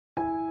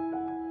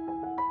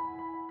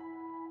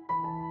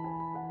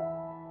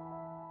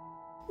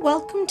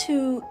Welcome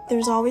to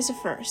There's Always a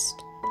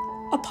First,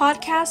 a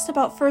podcast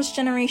about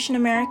first-generation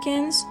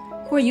Americans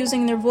who are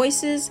using their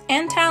voices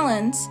and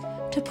talents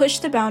to push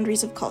the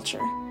boundaries of culture.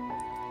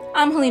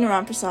 I'm Helena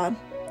Ramprasad.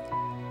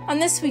 On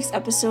this week's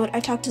episode, I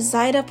talked to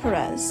Zaida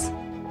Perez.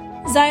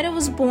 Zaida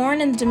was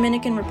born in the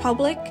Dominican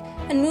Republic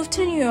and moved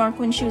to New York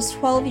when she was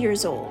 12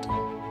 years old.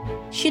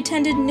 She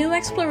attended New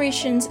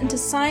Explorations into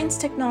Science,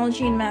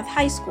 Technology, and Math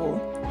High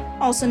School,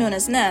 also known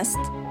as NEST,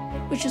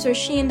 which is where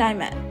she and I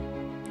met.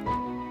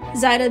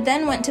 Zaida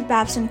then went to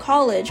Babson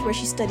College, where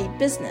she studied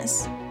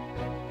business.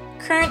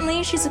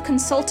 Currently, she's a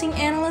consulting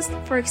analyst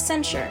for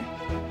Accenture,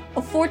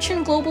 a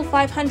Fortune Global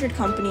 500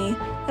 company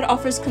that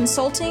offers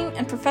consulting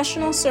and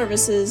professional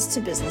services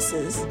to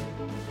businesses.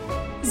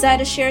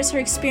 Zaida shares her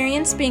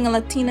experience being a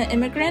Latina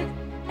immigrant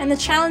and the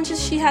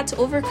challenges she had to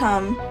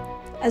overcome,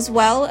 as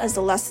well as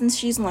the lessons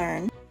she's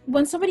learned.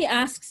 When somebody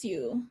asks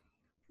you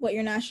what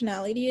your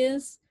nationality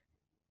is,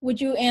 would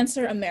you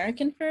answer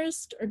American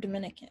first or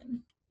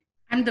Dominican?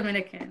 I'm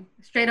Dominican,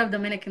 straight up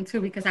Dominican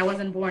too, because I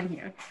wasn't born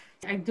here.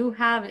 I do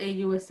have a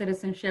U.S.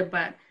 citizenship,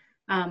 but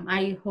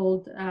I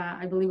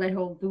believe I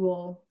hold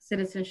dual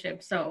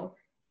citizenship. So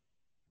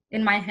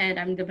in my head,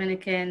 I'm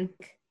Dominican.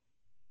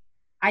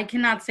 I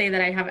cannot say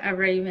that I have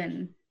ever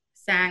even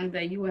sang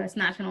the U.S.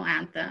 national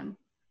anthem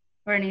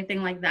or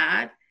anything like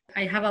that.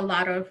 I have a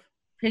lot of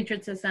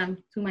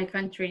patriotism to my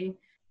country.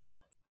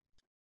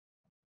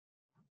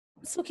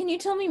 So can you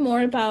tell me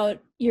more about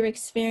your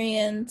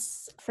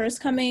experience first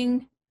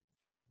coming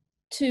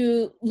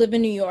to live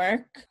in New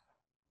York?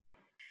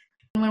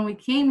 When we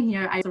came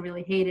here, I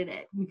really hated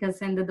it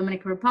because in the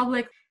Dominican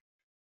Republic,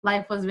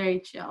 life was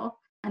very chill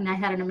and I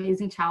had an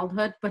amazing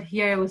childhood. But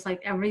here it was like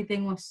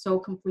everything was so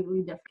completely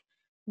different.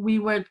 We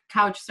were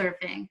couch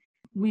surfing.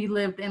 We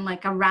lived in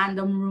like a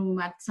random room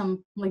at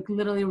some like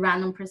literally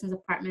random person's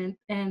apartment.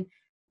 And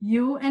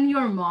you and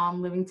your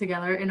mom living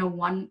together in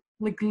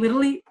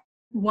literally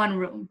one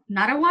room,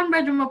 not a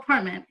 1-bedroom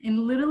apartment,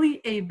 in literally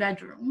a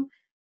bedroom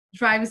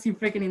drives you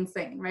freaking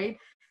insane, right?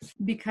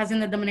 Because in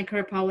the Dominican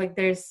Republic,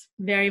 there's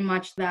very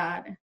much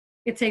that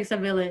it takes a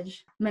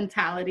village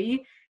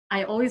mentality.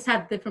 I always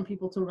had different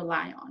people to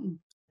rely on.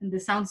 And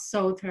this sounds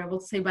so terrible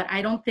to say, but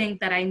I don't think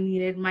that I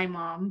needed my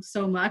mom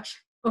so much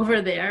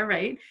over there,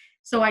 right?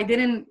 So I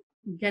didn't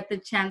get the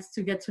chance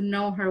to get to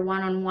know her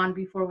one-on-one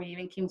before we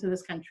even came to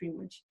this country,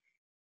 which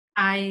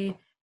I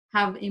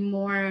have a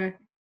more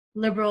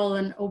liberal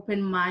and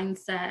open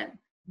mindset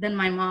than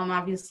my mom,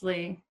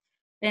 obviously.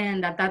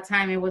 And at that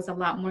time, it was a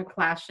lot more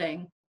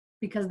clashing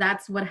because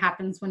that's what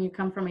happens when you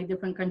come from a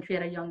different country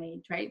at a young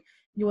age, right?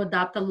 You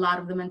adopt a lot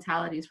of the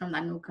mentalities from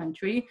that new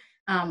country.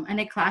 And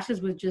it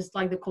clashes with just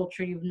like the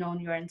culture you've known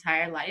your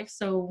entire life.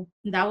 So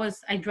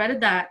I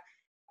dreaded that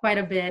quite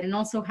a bit. And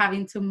also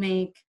having to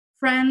make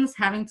friends,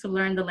 having to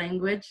learn the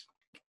language.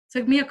 It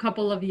took me a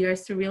couple of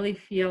years to really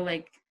feel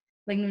like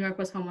New York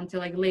was home until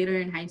like later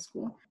in high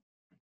school.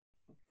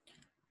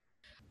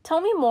 Tell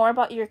me more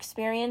about your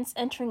experience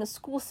entering a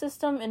school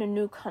system in a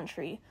new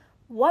country.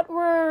 What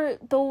were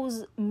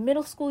those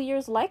middle school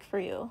years like for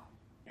you?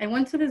 I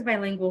went to this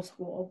bilingual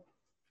school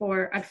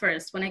at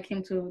first when I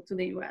came to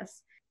the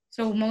US.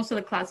 So most of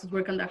the classes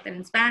were conducted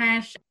in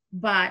Spanish,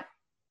 but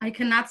I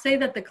cannot say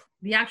that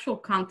the actual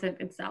content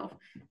itself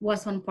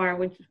was on par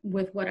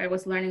with what I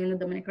was learning in the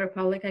Dominican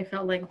Republic. I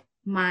felt like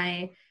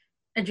my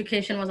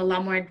education was a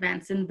lot more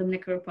advanced in the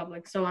Dominican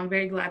Republic. So I'm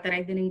very glad that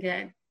I didn't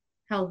get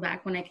held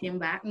back when I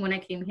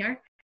came here.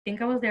 I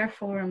think I was there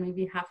for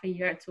maybe half a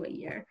year to a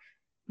year.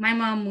 My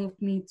mom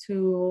moved me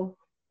to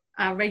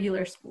a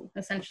regular school,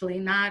 essentially,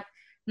 not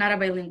a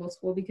bilingual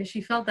school, because she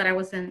felt that I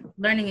wasn't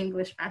learning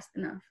English fast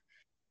enough.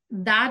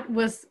 That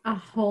was a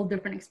whole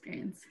different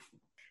experience.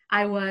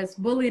 I was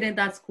bullied at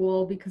that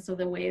school because of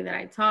the way that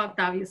I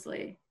talked,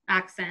 obviously,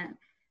 accent.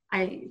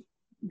 I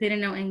didn't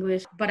know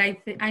English, but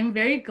I'm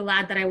very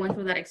glad that I went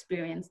through that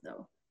experience,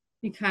 though,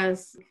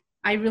 because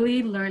I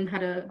really learned how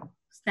to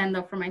stand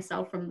up for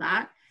myself from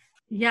that.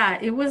 Yeah,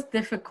 it was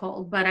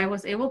difficult, but I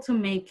was able to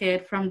make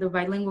it from the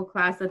bilingual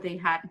class that they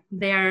had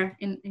there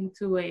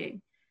into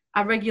a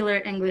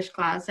regular English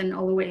class and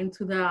all the way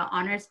into the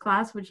honors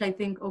class, which I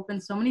think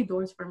opened so many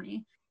doors for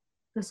me.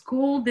 The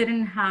school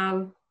didn't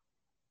have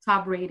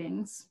top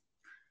ratings,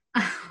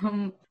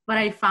 but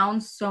I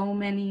found so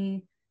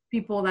many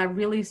people that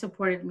really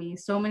supported me,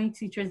 so many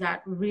teachers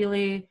that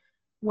really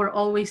were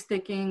always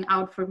sticking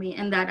out for me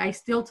and that I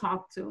still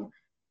talk to.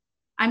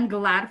 I'm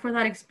glad for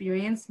that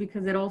experience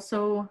because it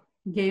also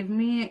gave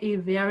me a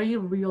very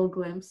real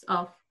glimpse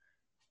of,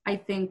 I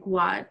think,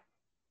 what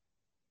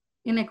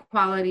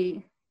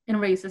inequality and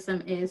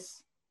racism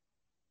is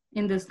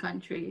in this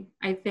country.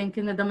 I think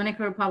in the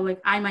Dominican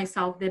Republic, I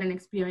myself didn't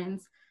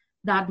experience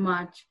that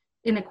much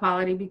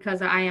inequality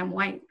because I am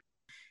white.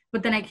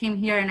 But then I came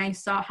here and I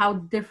saw how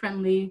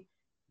differently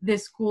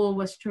this school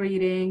was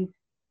treating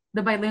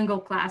the bilingual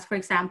class, for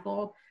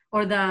example,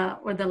 or the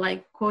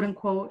like quote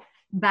unquote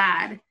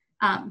bad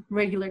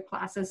regular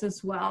classes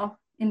as well,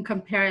 in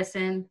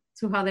comparison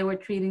to how they were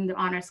treating the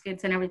honors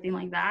kids and everything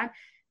like that.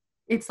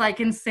 It's like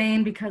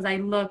insane because I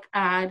look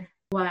at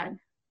what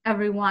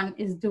everyone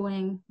is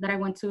doing that I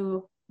went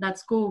to that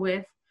school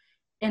with.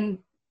 And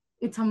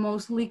it's a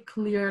mostly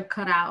clear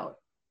cutout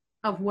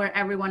of where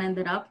everyone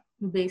ended up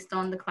based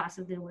on the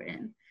classes they were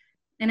in.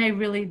 And I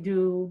really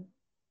do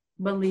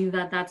believe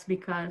that that's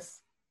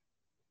because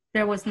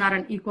there was not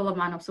an equal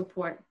amount of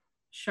support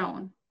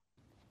shown.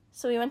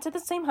 So we went to the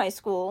same high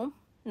school,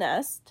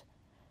 Nest,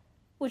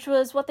 which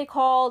was what they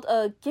called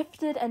a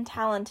gifted and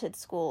talented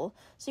school.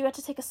 So you had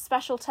to take a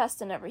special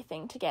test and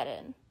everything to get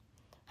in.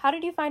 How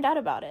did you find out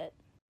about it?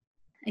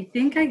 I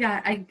think I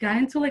got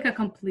into like a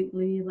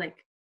completely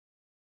like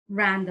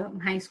random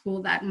high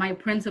school that my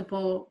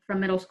principal from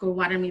middle school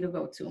wanted me to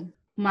go to.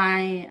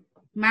 My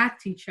math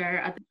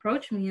teacher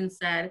approached me and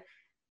said,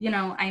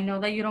 I know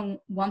that you don't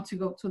want to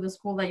go to the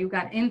school that you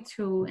got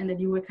into and that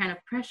you were kind of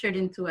pressured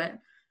into it.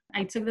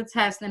 I took the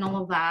test and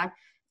all of that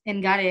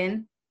and got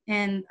in.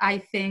 And I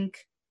think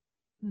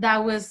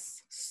that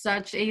was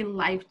such a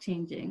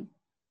life-changing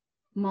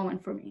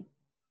moment for me.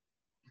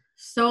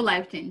 So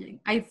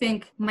life-changing. I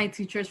think my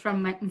teachers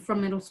from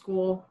middle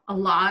school a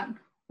lot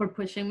were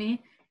pushing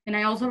me. And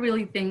I also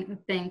really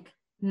think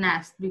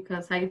Nest,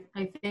 because I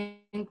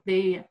think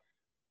they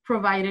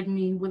provided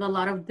me with a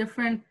lot of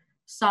different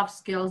soft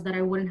skills that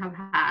I wouldn't have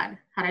had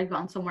I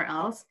gone somewhere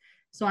else.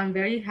 So I'm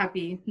very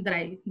happy that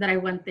I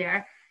went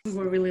there. We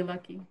were really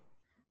lucky.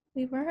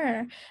 We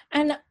were.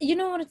 And you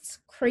know what? It's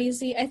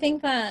crazy. I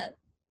think that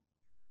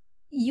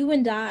you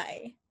and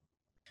I,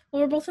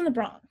 well, we're both in the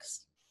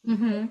Bronx.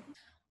 Mm-hmm.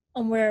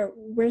 And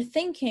we're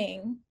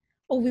thinking,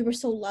 oh, we were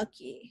so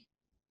lucky.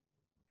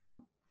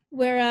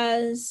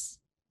 Whereas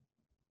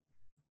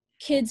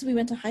kids we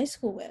went to high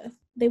school with,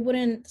 they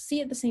wouldn't see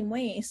it the same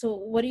way. So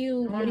what do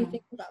you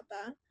think about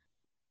that?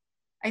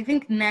 I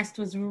think Nest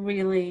was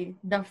really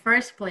the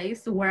first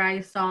place where I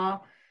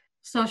saw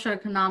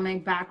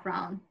socioeconomic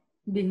background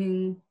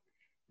being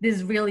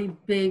this really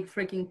big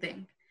freaking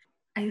thing.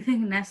 I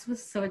think Nest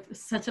was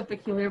such a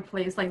peculiar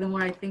place, like the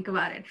more I think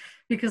about it,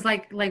 because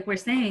like we're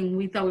saying,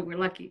 we thought we were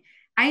lucky.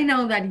 I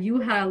know that you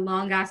had a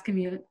long ass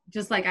commute,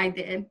 just like I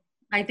did.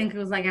 I think it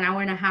was like an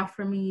hour and a half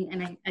for me,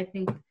 and I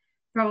think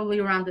probably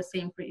around the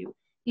same for you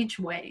each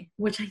way,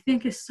 which I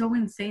think is so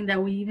insane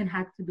that we even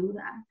had to do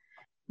that.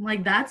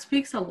 Like that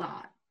speaks a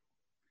lot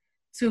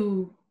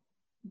to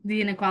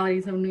the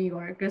inequalities of New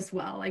York as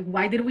well. Like,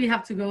 why did we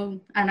have to go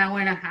an hour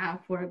and a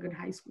half for a good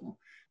high school?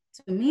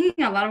 To me,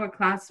 a lot of our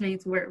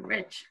classmates were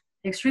rich,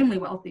 extremely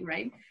wealthy,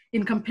 right?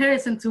 In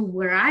comparison to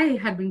where I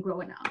had been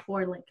growing up,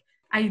 or like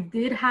I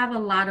did have a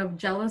lot of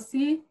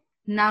jealousy.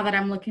 Now that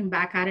I'm looking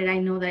back at it, I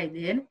know that I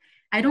did.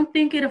 I don't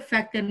think it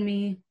affected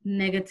me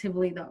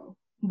negatively though,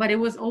 but it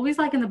was always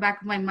like in the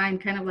back of my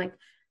mind, kind of like,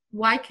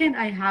 why can't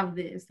I have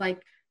this?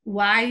 Like,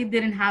 why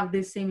didn't have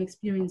this same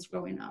experience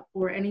growing up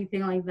or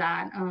anything like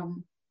that?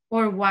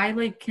 Or why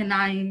like can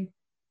I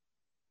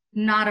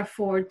not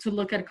afford to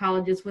look at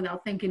colleges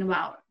without thinking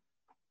about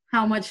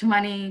how much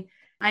money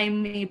I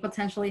may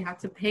potentially have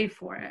to pay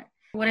for it?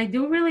 What I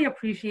do really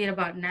appreciate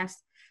about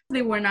Nest,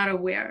 they were not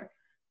aware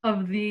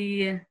of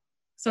the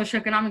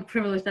socioeconomic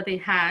privilege that they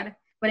had.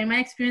 But in my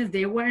experience,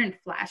 they weren't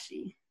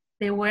flashy.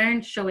 They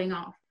weren't showing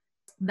off.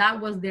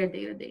 That was their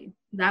day-to-day.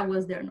 That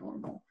was their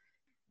normal.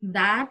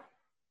 That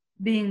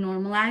being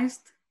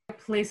normalized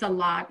plays a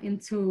lot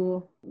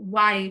into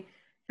why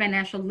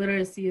financial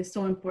literacy is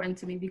so important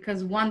to me,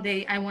 because one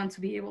day I want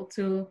to be able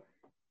to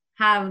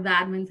have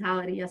that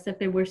mentality as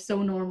if it were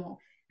so normal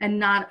and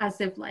not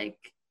as if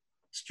like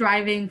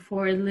striving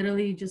for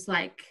literally just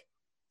like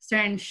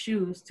certain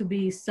shoes to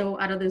be so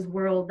out of this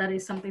world that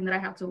is something that I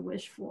have to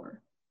wish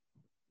for.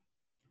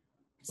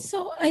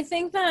 So I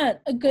think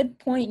that a good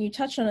point you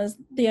touched on is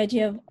the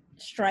idea of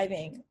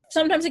striving.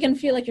 Sometimes it can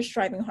feel like you're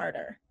striving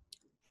harder.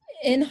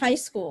 In high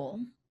school,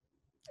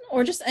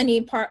 or just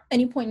any point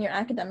in your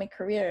academic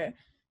career,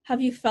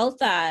 have you felt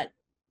that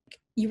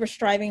you were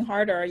striving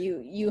harder,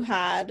 you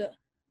had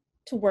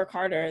to work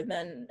harder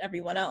than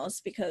everyone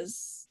else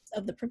because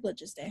of the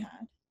privileges they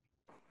had?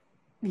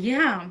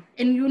 Yeah.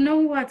 And you know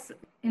what's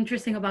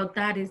interesting about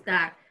that is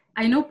that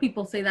I know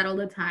people say that all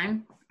the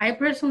time. I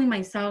personally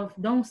myself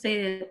don't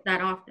say it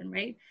that often,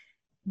 right?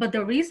 But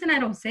the reason I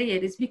don't say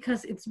it is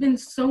because it's been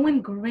so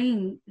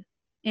ingrained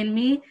in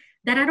me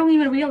that I don't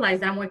even realize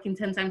that I'm working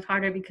 10 times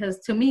harder, because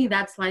to me,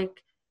 that's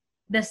like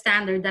the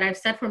standard that I've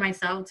set for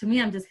myself. To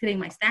me, I'm just hitting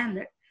my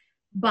standard.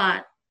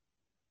 But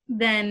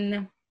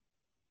then,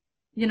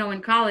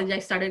 in college, I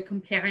started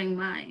comparing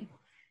my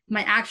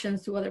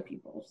actions to other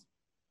people's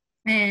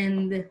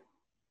and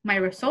my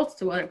results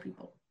to other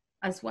people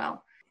as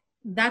well.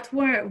 That's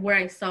where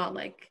I saw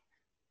like,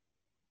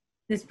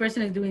 this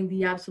person is doing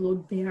the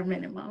absolute bare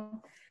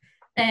minimum.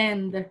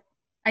 And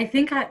I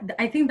think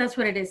that's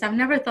what it is. I've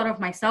never thought of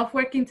myself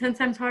working 10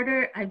 times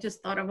harder. I've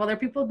just thought of other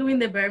people doing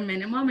the bare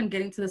minimum and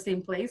getting to the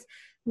same place,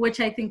 which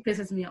I think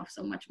pisses me off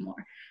so much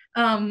more.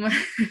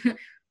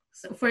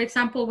 So for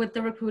example, with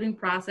the recruiting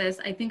process,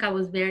 I think I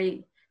was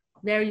very,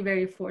 very,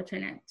 very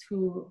fortunate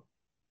to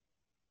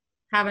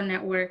have a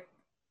network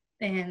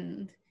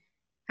and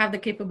have the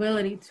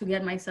capability to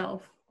get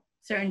myself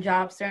certain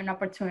jobs, certain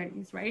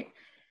opportunities, right?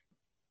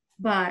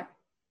 But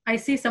I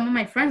see some of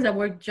my friends that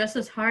work just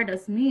as hard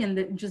as me and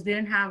that just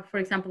didn't have, for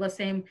example, the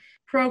same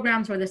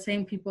programs or the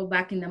same people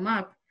backing them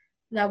up,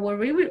 that were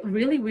really,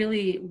 really,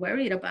 really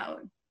worried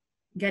about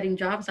getting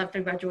jobs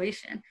after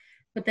graduation.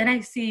 But then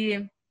I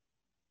see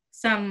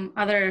some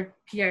other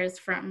peers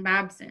from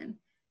Babson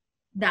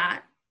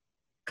that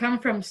come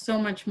from so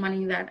much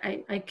money that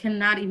I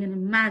cannot even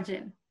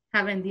imagine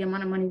having the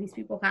amount of money these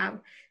people have.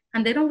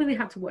 And they don't really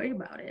have to worry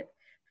about it.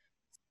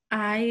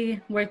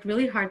 I worked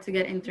really hard to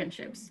get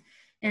internships.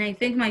 And I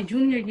think my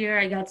junior year,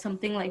 I got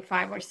something like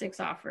 5 or 6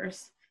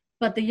 offers.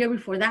 But the year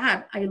before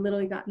that, I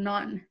literally got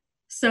none.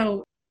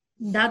 So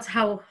that's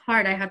how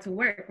hard I had to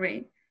work,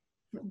 right?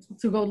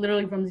 To go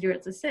literally from 0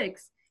 to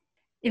 6.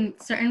 In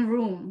certain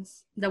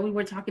rooms that we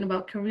were talking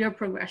about career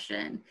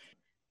progression,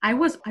 I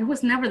was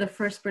never the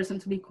first person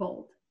to be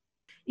called.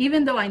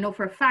 Even though I know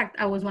for a fact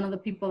I was one of the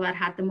people that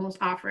had the most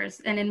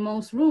offers. And in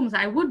most rooms,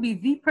 I would be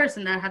the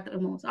person that had the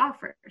most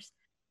offers.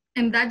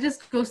 And that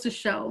just goes to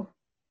show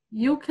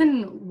you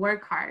can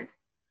work hard.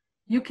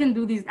 You can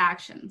do these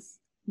actions.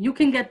 You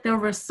can get the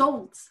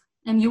results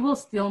and you will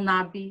still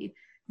not be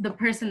the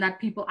person that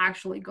people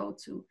actually go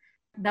to.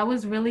 That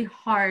was really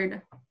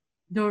hard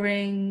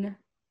during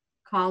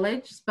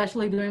college,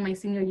 especially during my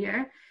senior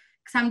year,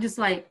 because I'm just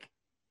like,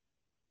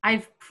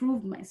 I've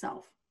proved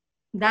myself.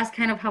 That's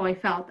kind of how I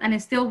felt. And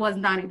it still was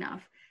not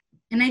enough.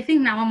 And I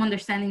think now I'm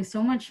understanding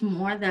so much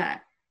more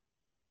that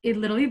it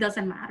literally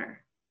doesn't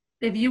matter.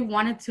 If you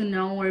wanted to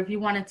know or if you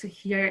wanted to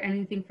hear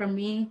anything from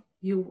me,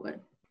 you would.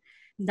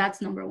 That's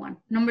number one.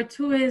 Number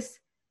two is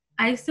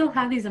I still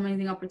have these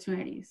amazing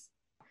opportunities.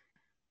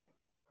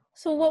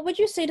 So what would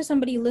you say to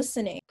somebody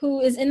listening who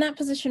is in that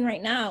position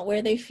right now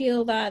where they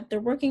feel that they're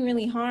working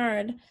really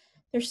hard,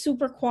 they're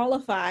super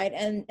qualified,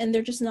 and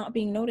they're just not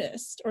being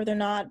noticed or they're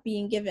not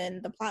being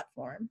given the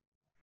platform?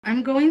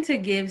 I'm going to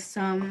give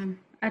some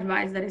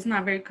advice that is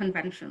not very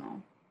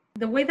conventional.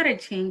 The way that I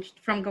changed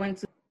from going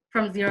to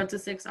from 0 to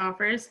 6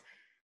 offers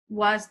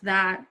was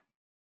that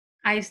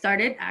I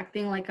started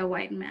acting like a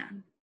white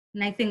man.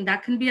 And I think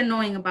that can be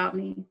annoying about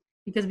me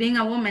because being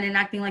a woman and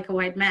acting like a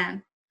white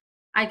man,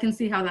 I can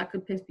see how that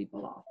could piss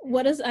people off.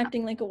 What does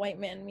acting like a white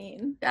man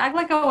mean? Act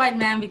like a white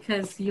man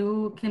because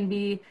you can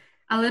be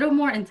a little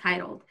more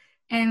entitled.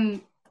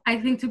 And I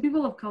think to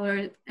people of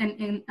color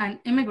and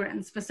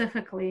immigrants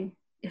specifically,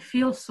 it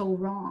feels so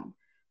wrong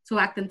to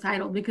act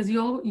entitled because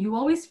you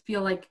always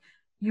feel like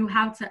you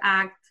have to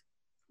act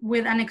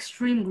with an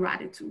extreme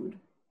gratitude.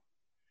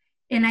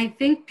 And I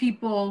think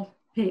people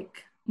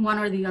pick one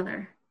or the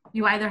other.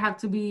 You either have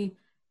to be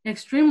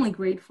extremely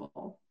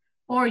grateful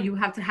or you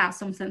have to have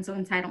some sense of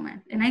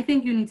entitlement. And I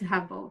think you need to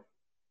have both.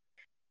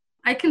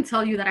 I can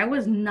tell you that I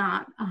was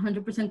not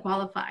 100%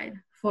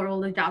 qualified for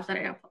all the jobs that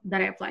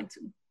I applied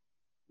to.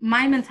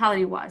 My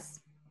mentality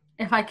was,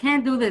 if I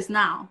can't do this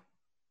now,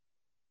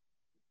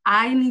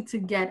 I need to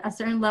get a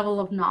certain level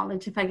of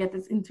knowledge if I get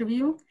this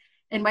interview.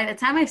 And by the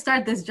time I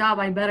start this job,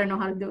 I better know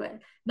how to do it.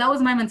 That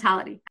was my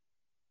mentality.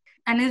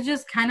 And it's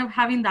just kind of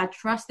having that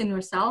trust in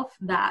yourself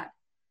that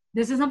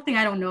this is something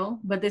I don't know,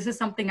 but this is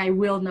something I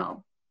will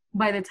know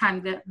by the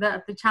time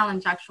the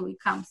challenge actually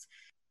comes.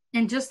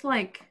 And just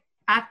like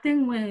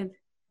acting with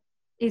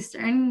a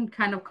certain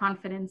kind of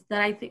confidence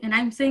that I think, and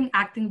I'm saying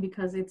acting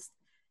because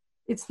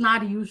it's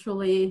not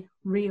usually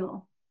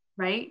real,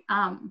 right?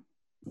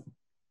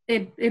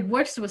 It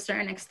works to a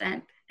certain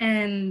extent.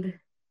 And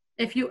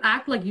if you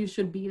act like you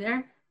should be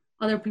there,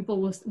 other people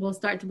will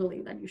start to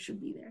believe that you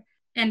should be there.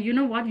 And you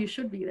know what? You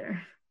should be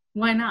there.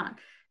 Why not?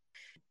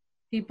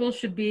 People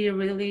should be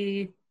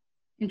really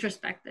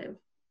introspective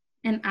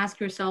and ask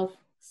yourself,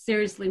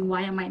 seriously,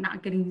 why am I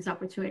not getting these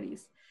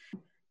opportunities?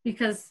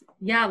 Because,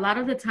 yeah, a lot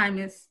of the time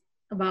is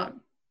about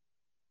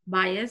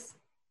bias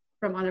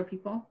from other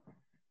people.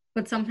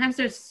 But sometimes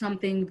there's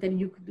something that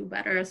you could do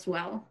better as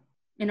well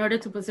in order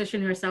to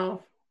position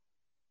yourself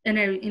in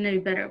a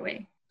better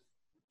way.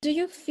 Do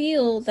you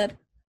feel that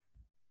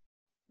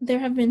there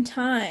have been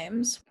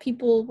times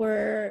people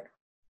were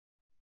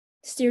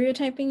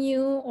stereotyping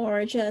you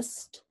or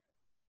just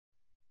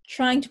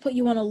trying to put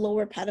you on a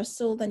lower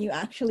pedestal than you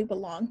actually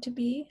belong to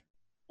be?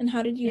 And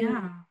how did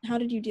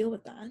you deal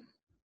with that?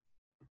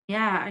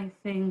 Yeah, I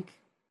think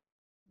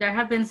there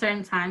have been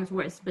certain times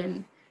where it's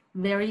been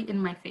very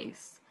in my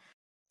face.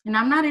 And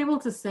I'm not able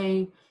to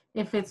say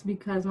if it's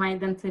because my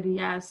identity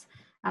as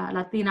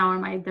Latina or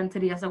my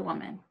identity as a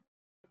woman.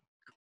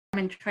 I'm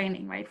in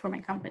training, right, for my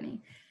company.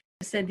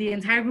 I said the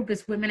entire group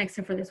is women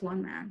except for this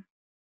one man.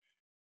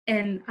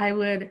 And I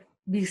would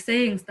be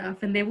saying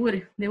stuff and they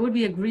would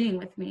be agreeing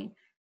with me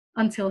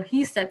until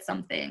he said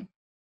something.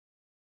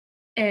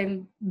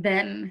 And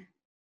then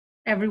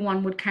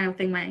everyone would kind of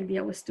think my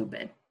idea was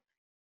stupid,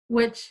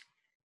 which,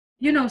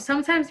 you know,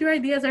 sometimes your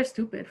ideas are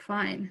stupid,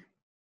 fine.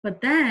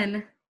 But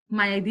then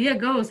my idea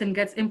goes and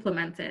gets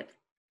implemented.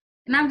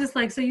 And I'm just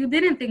like, so you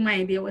didn't think my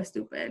idea was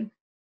stupid.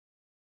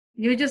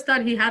 You just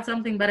thought he had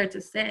something better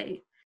to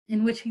say,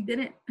 in which he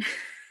didn't.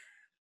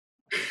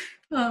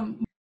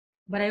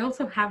 But I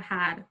also have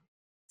had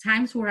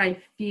times where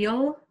I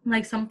feel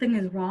like something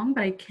is wrong,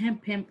 but I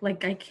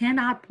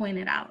cannot point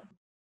it out.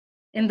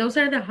 And those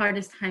are the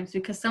hardest times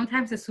because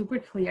sometimes it's super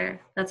clear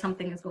that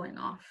something is going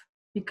off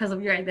because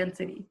of your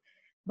identity.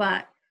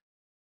 But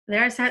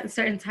there are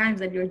certain times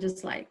that you're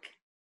just like,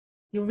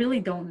 you really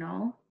don't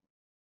know,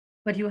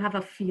 but you have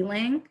a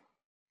feeling,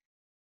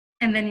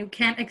 and then you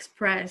can't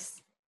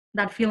express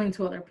that feeling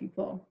to other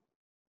people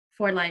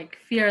for like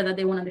fear that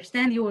they won't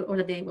understand you or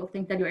that they will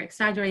think that you're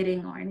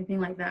exaggerating or anything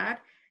like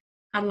that.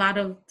 A lot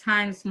of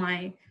times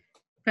my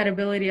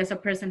credibility as a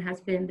person has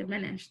been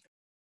diminished.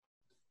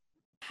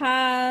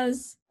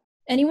 Has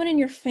anyone in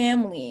your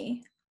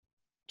family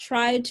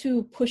tried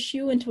to push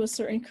you into a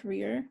certain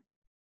career?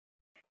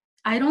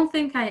 I don't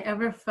think I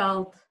ever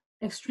felt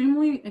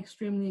extremely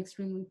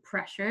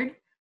pressured.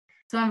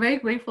 So I'm very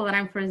grateful that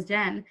I'm first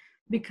gen,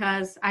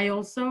 because I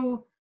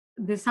also,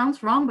 this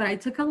sounds wrong, but I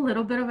took a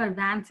little bit of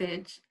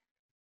advantage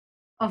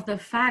of the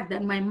fact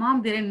that my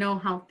mom didn't know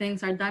how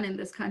things are done in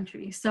this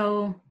country.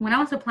 So when I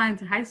was applying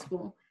to high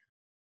school,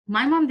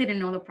 my mom didn't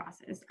know the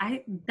process.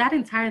 That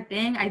entire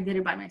thing, I did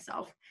it by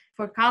myself.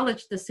 For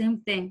college, the same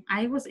thing.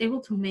 I was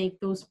able to make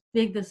those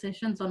big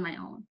decisions on my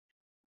own.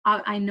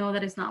 I know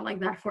that it's not like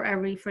that for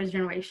every first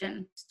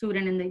generation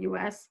student in the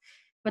US,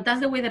 but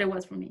that's the way that it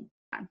was for me.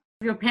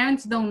 Your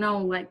parents don't know,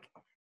 like,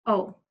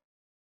 oh,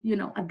 you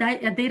know, a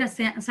data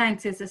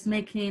scientist is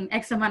making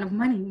X amount of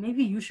money.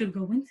 Maybe you should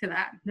go into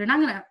that. They're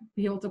not going to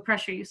be able to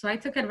pressure you. So I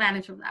took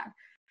advantage of that.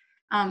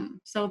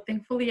 So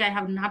thankfully, I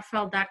have not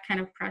felt that kind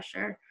of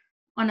pressure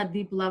on a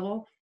deep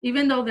level,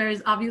 even though there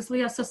is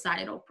obviously a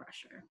societal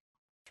pressure.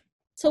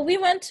 So we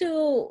went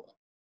to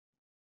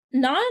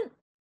not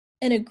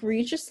an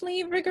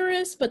egregiously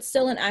rigorous, but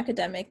still an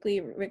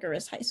academically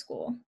rigorous high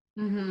school.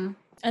 Mm-hmm.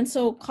 And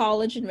so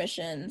college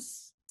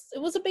admissions,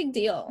 it was a big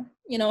deal,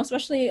 you know,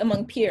 especially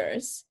among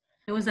peers.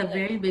 It was a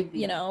very big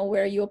deal. You know,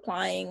 where are you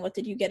applying? What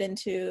did you get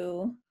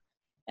into?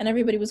 And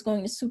everybody was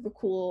going to super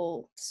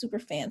cool, super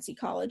fancy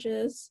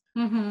colleges.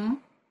 Mm-hmm.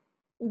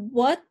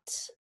 What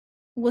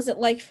was it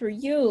like for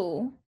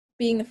you,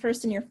 being the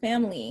first in your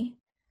family,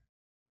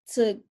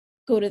 to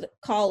go to the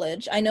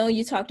college? I know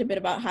you talked a bit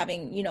about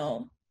having, you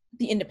know,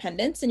 the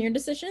independence in your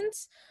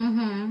decisions,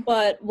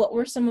 but what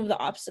were some of the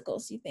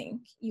obstacles you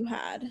think you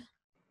had?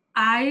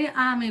 I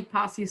am a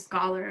POSSE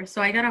scholar,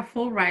 so I got a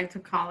full ride to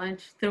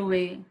college through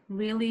a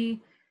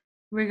really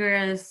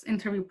rigorous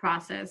interview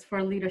process for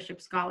a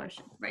leadership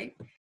scholarship, right?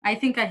 I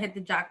think I hit the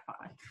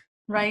jackpot,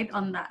 right,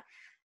 on that.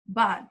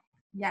 But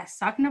yes,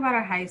 talking about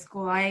our high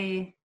school,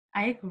 I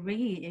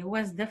agree. It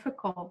was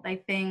difficult. I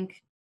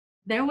think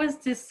there was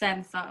this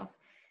sense of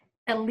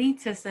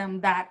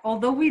elitism that,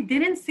 although we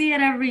didn't see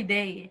it every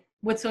day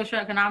with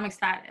socioeconomic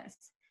status,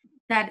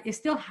 that it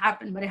still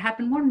happened, but it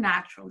happened more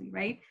naturally,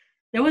 right?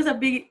 There was a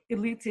big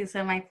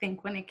elitism, I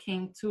think, when it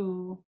came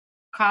to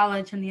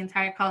college and the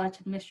entire college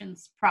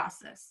admissions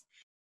process.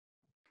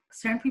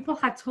 Certain people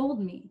had told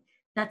me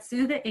that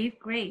since the 8th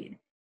grade,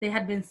 they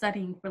had been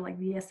studying for like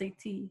the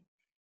SAT.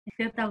 I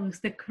think that was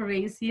the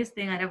craziest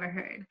thing I'd ever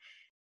heard.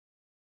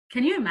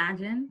 Can you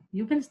imagine?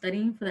 You've been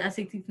studying for the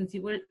SAT since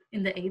you were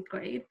in the 8th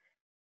grade.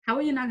 How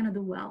are you not going to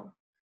do well?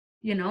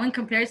 You know, in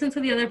comparison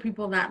to the other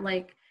people that,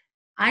 like,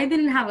 I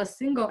didn't have a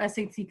single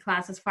SAT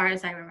class as far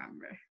as I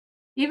remember.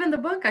 Even the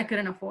book I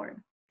couldn't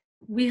afford.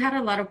 We had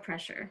a lot of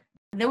pressure.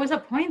 There was a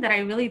point that I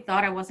really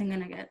thought I wasn't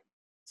going to get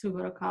to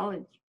go to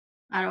college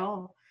at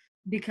all,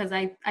 because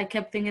I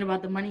kept thinking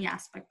about the money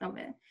aspect of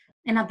it.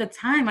 And at the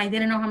time, I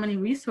didn't know how many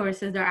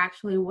resources there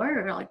actually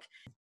were.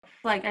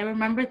 Like I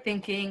remember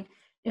thinking,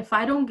 if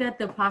I don't get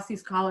the POSSE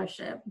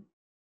scholarship,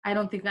 I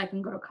don't think I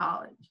can go to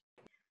college.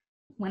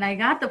 When I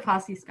got the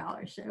POSSE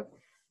scholarship,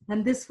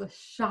 and this was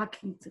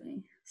shocking to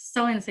me,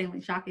 so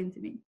insanely shocking to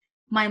me,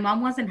 my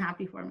mom wasn't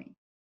happy for me.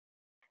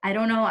 I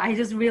don't know, I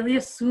just really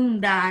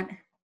assumed that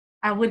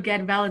I would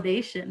get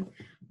validation,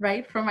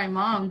 right, from my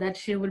mom, that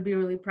she would be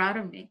really proud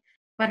of me.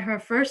 But her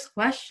first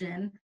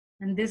question,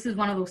 and this is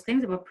one of those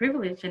things about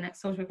privilege and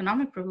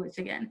socioeconomic privilege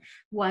again,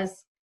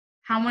 was,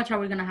 how much are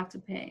we going to have to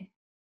pay?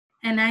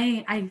 And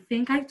I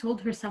think I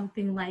told her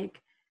something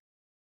like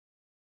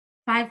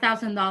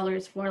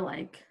 $5,000 for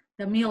like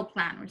the meal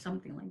plan or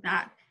something like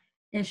that.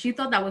 And she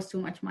thought that was too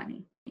much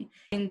money. I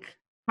think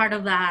part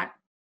of that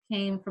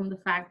came from the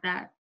fact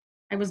that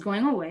I was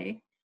going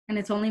away and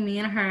it's only me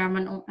and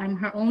her. I'm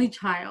her only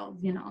child,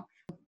 you know.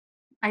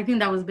 I think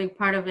that was a big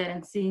part of it,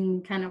 and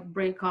seeing kind of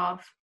break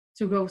off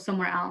to go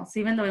somewhere else,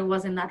 even though it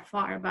wasn't that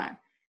far. But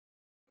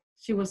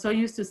she was so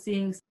used to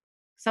seeing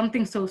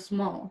something so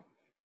small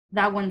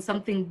that when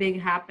something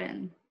big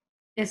happened,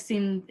 it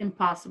seemed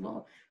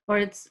impossible, or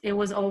it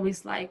was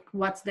always like,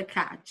 what's the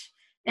catch?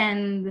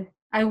 And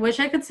I wish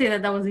I could say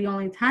that that was the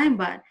only time,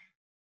 but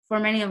for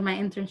many of my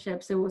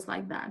internships, it was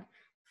like that.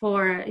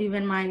 For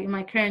even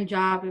my current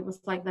job, it was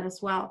like that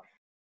as well.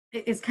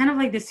 It's kind of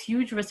like this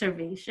huge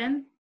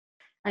reservation,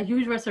 a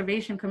huge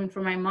reservation coming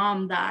from my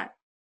mom that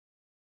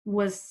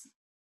was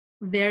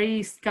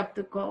very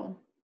skeptical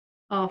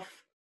of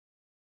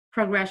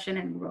progression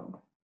and growth.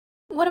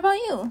 What about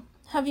you?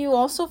 Have you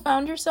also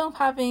found yourself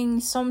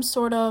having some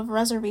sort of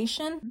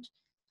reservation?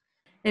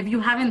 If you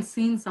haven't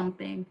seen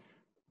something,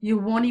 you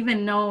won't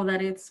even know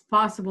that it's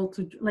possible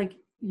to, like,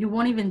 you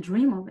won't even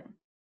dream of it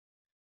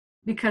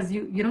because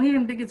you don't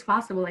even think it's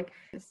possible. Like,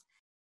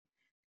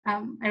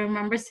 I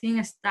remember seeing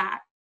a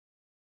stat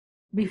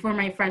before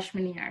my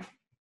freshman year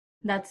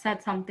that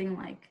said something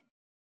like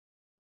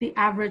the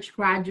average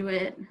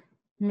graduate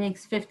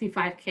makes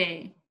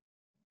 $55K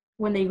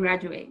when they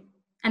graduate.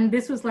 And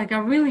this was like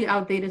a really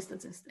outdated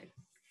statistic.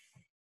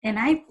 And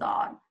I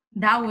thought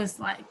that was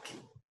like,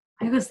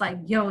 I was like,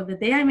 yo, the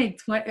day I make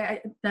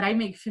that I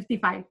make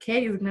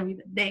 $55K is gonna be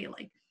the day.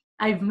 Like,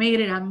 I've made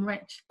it, I'm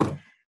rich.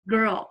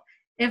 Girl,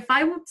 if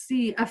I would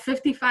see a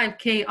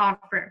 $55K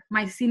offer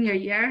my senior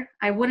year,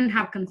 I wouldn't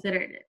have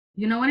considered it.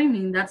 You know what I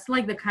mean? That's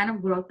like the kind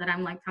of growth that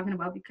I'm like talking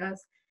about,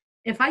 because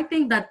if I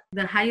think that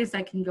the highest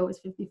I can go is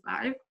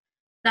 55,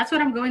 that's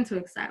what I'm going to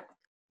accept.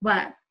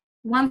 But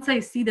once I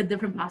see the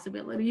different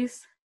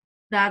possibilities,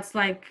 that's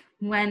like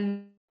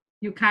when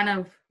you kind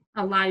of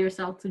allow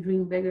yourself to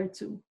dream bigger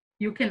too.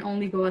 You can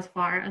only go as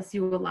far as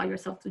you allow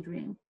yourself to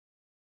dream.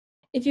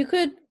 If you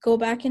could go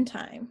back in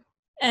time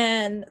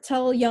and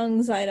tell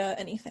young Zaida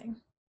anything,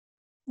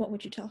 what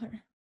would you tell her?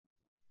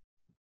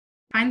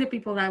 Find the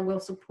people that will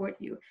support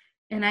you.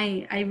 And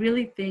I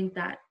really think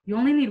that you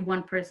only need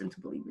one person to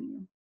believe in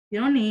you. You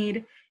don't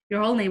need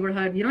your whole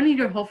neighborhood. You don't need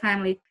your whole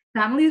family.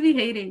 Families be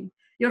hating.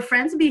 Your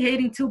friends be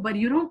hating too, but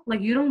you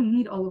don't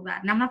need all of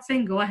that. And I'm not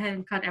saying go ahead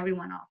and cut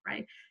everyone off,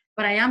 right?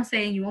 But I am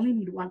saying you only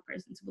need one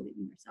person to believe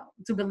in yourself,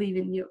 to believe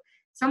in you.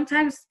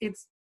 Sometimes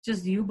it's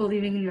just you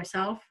believing in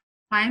yourself.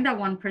 Find that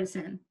one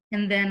person.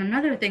 And then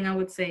another thing I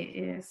would say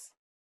is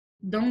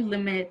don't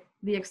limit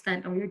the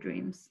extent of your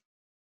dreams.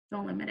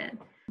 Don't limit it.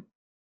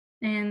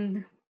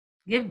 And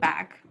give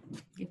back.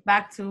 Give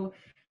back to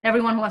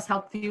everyone who has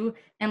helped you,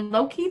 and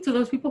low-key to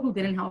those people who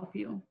didn't help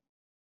you.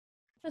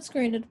 That's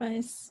great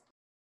advice.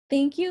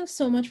 Thank you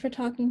so much for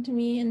talking to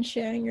me and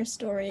sharing your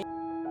story.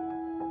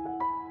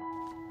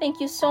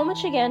 Thank you so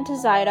much again to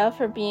Zaida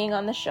for being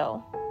on the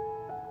show.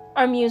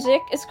 Our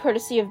music is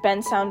courtesy of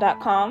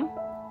bensound.com.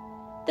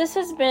 This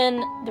has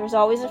been There's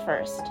Always a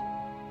First.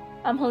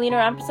 I'm Helena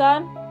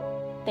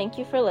Rampazad. Thank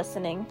you for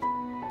listening.